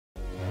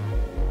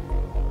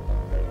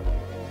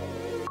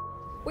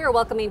We are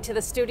welcoming to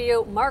the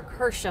studio Mark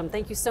Hersham.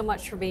 Thank you so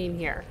much for being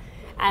here.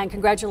 And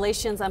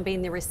congratulations on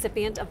being the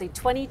recipient of the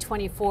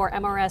 2024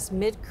 MRS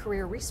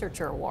Mid-Career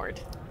Researcher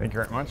Award. Thank you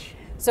very much.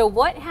 So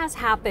what has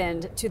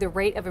happened to the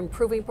rate of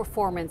improving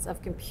performance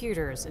of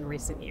computers in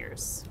recent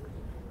years?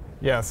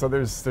 Yeah, so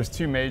there's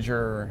two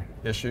major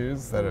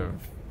issues that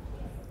have,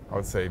 I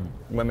would say,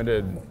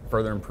 limited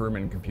further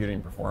improvement in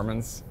computing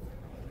performance.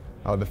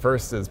 The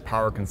first is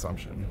power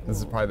consumption. This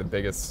is probably the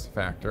biggest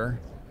factor.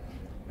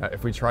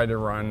 If we tried to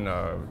run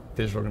a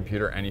digital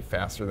computer any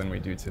faster than we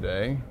do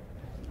today,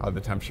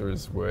 the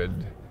temperatures would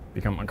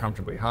become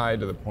uncomfortably high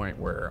to the point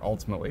where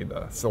ultimately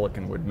the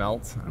silicon would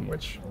melt on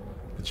which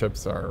the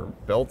chips are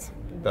built.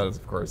 That is,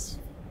 of course,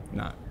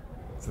 not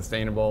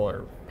sustainable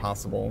or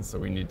possible, so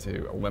we need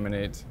to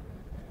eliminate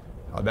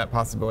that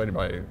possibility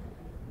by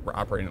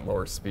operating at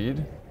lower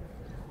speed.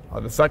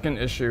 The second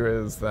issue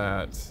is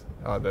that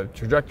the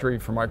trajectory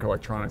for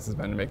microelectronics has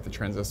been to make the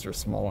transistors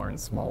smaller and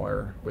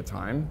smaller with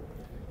time,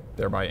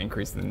 thereby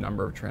increasing the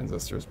number of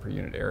transistors per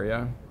unit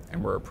area.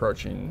 And we're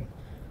approaching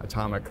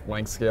atomic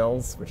length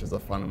scales, which is a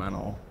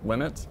fundamental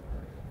limit.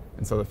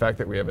 And so the fact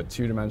that we have a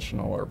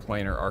two-dimensional or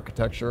planar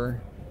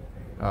architecture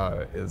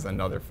is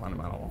another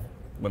fundamental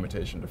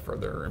limitation to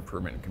further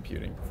improvement in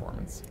computing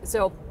performance.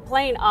 So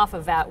playing off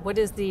of that, what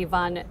is the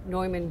von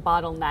Neumann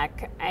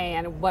bottleneck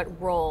and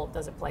what role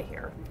does it play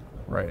here?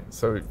 Right,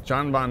 so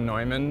John von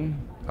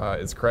Neumann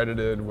is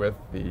credited with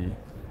the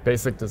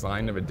basic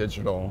design of a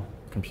digital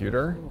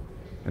computer.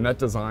 And that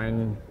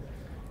design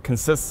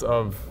consists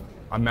of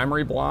a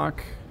memory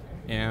block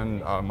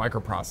and a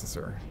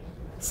microprocessor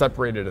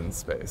separated in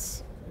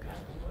space,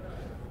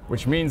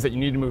 which means that you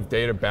need to move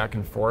data back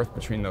and forth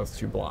between those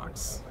two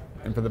blocks.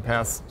 And for the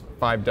past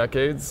 5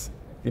 decades,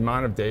 the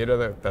amount of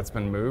data that's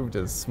been moved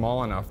is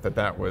small enough that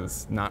that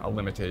was not a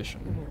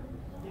limitation.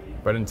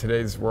 But in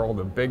today's world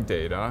of big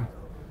data,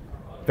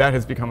 that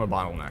has become a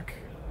bottleneck.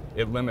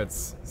 It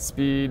limits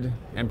speed,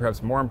 and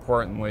perhaps more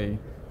importantly,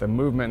 the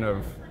movement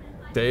of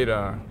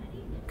data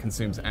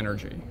consumes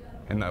energy,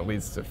 and that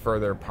leads to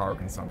further power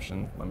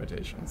consumption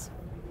limitations.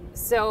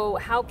 So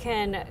how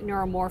can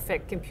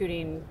neuromorphic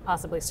computing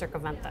possibly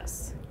circumvent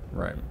this?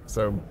 Right,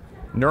 so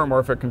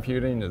neuromorphic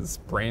computing is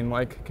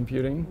brain-like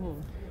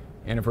computing.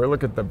 And if we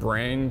look at the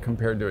brain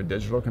compared to a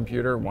digital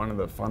computer, one of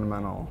the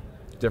fundamental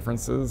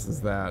differences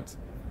is that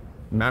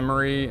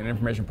memory and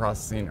information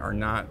processing are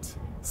not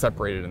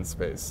separated in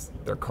space.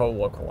 They're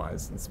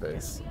co-localized in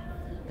space.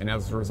 And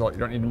as a result, you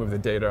don't need to move the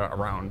data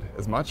around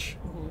as much,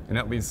 and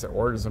that leads to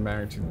orders of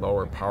magnitude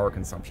lower power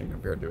consumption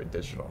compared to a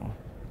digital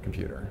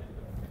computer.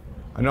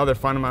 Another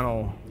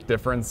fundamental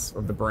difference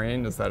of the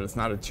brain is that it's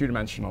not a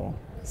two-dimensional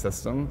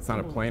system. It's not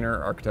a planar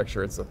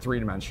architecture, it's a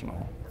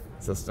three-dimensional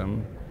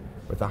system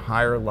with a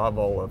higher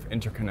level of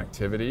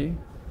interconnectivity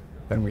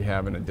than we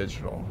have in a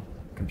digital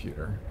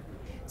computer.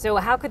 So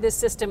how could this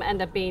system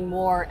end up being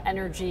more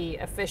energy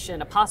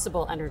efficient, a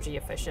possible energy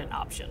efficient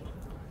option?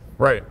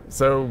 Right,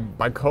 so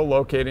by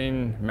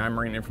co-locating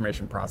memory and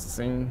information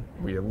processing,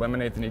 we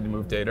eliminate the need to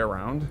move data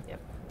around.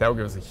 That will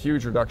give us a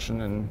huge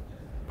reduction in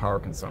power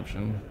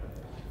consumption.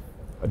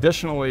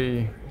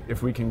 Additionally,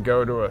 if we can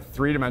go to a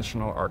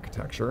three-dimensional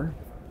architecture,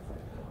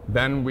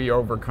 then we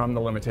overcome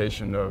the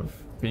limitation of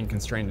being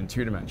constrained in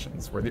 2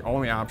 dimensions, where the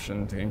only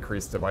option to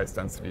increase device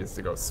density is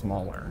to go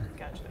smaller.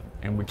 Gotcha.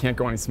 And we can't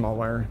go any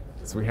smaller,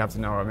 so we have to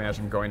now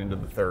imagine going into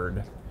the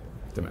 3rd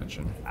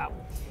dimension. Wow.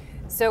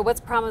 So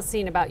what's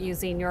promising about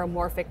using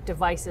neuromorphic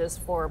devices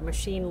for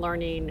machine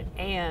learning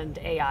and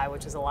AI,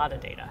 which is a lot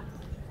of data?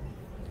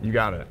 You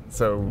got it.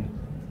 So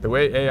the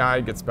way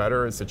AI gets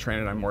better is to train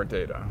it on more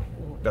data.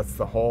 That's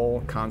the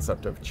whole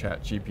concept of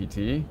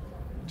ChatGPT,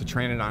 to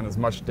train it on as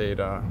much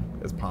data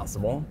as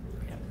possible,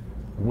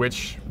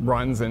 which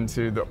runs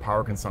into the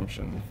power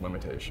consumption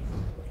limitation.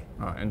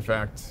 In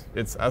fact,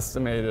 it's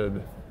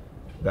estimated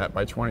that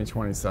by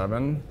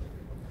 2027,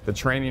 the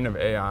training of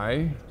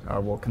AI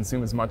will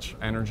consume as much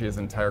energy as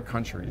entire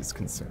countries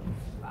consume,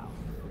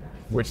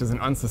 which is an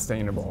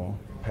unsustainable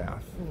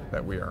path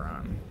that we are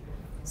on.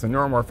 So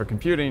neuromorphic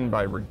computing,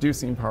 by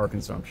reducing power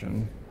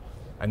consumption,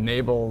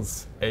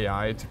 enables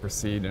AI to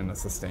proceed in a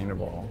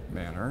sustainable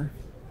manner.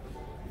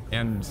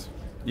 And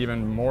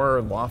even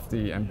more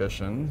lofty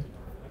ambition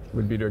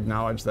would be to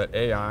acknowledge that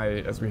AI,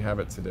 as we have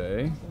it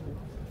today,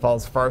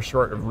 falls far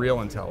short of real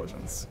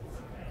intelligence.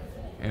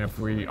 And if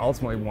we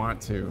ultimately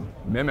want to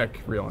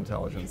mimic real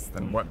intelligence,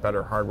 then what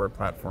better hardware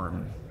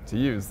platform to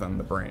use than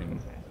the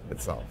brain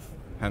itself,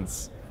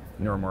 hence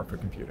neuromorphic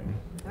computing.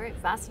 All right,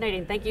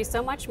 fascinating. Thank you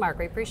so much, Mark.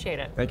 We appreciate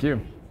it. Thank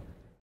you.